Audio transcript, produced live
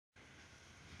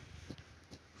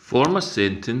Form a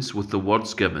sentence with the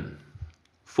words given.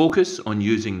 Focus on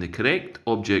using the correct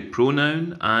object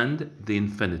pronoun and the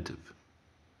infinitive.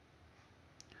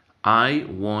 I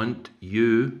want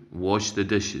you wash the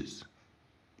dishes.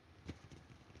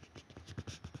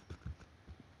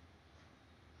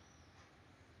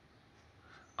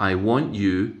 I want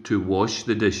you to wash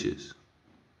the dishes.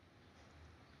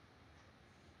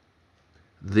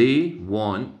 They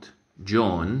want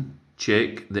John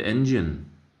check the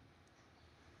engine.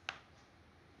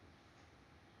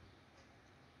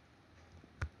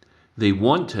 They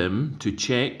want him to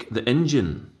check the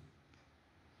engine.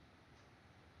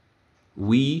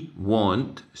 We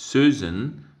want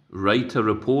Susan write a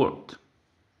report.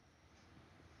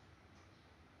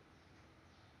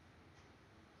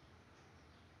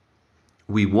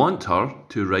 We want her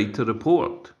to write a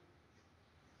report.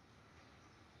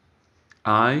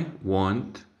 I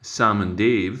want Sam and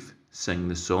Dave sing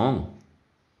the song.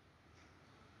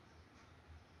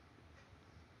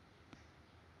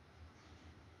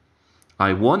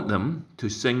 I want them to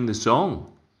sing the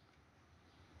song.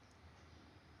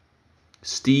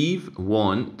 Steve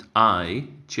want I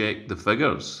check the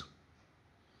figures.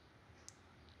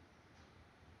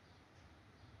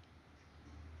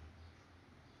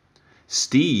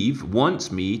 Steve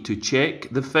wants me to check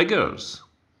the figures.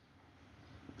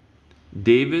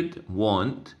 David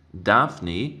want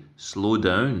Daphne slow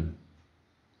down.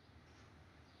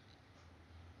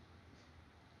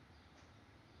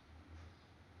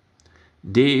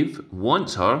 Dave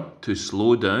wants her to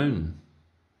slow down.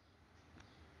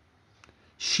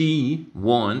 She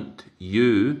want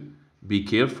you be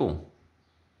careful.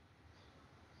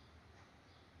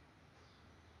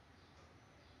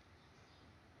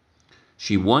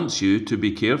 She wants you to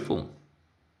be careful.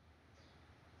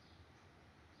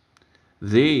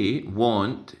 They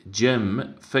want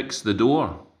Jim fix the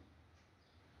door.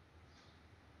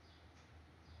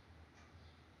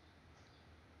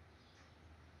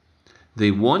 They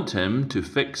want him to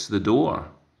fix the door.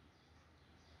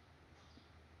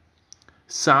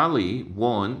 Sally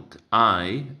want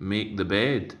I make the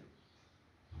bed.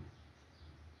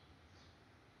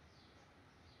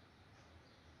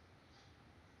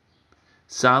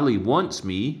 Sally wants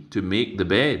me to make the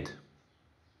bed.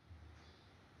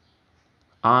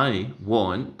 I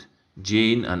want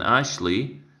Jane and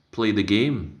Ashley play the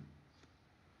game.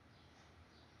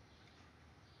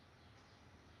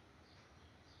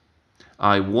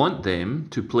 I want them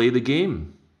to play the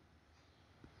game.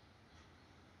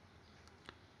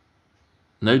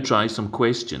 Now try some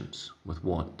questions with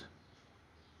want.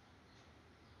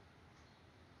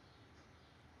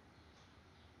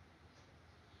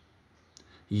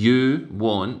 You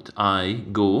want I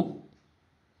go?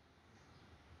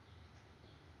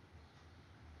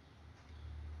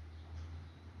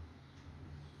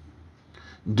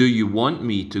 Do you want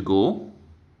me to go?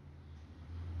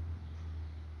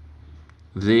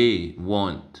 They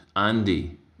want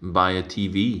Andy buy a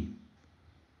TV.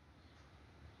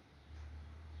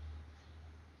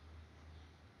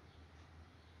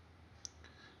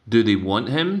 Do they want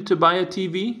him to buy a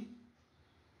TV?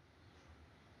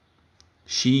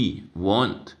 She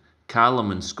want Callum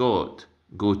and Scott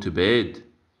go to bed.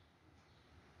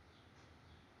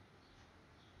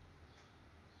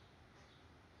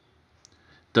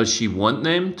 Does she want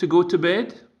them to go to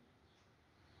bed?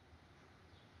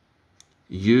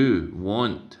 You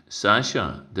want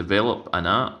Sasha develop an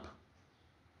app.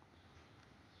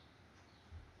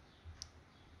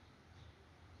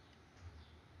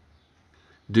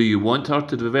 Do you want her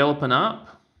to develop an app?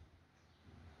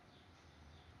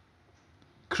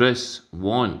 Chris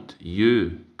want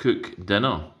you cook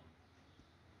dinner.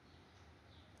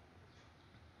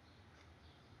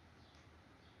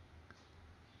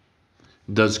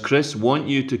 Does Chris want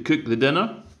you to cook the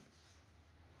dinner?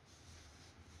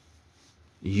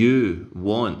 You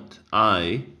want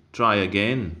I try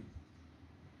again.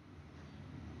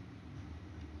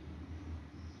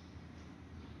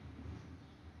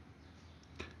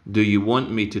 Do you want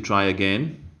me to try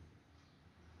again?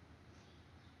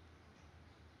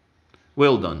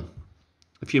 Well done.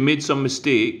 If you made some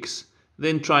mistakes,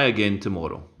 then try again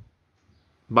tomorrow.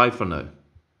 Bye for now.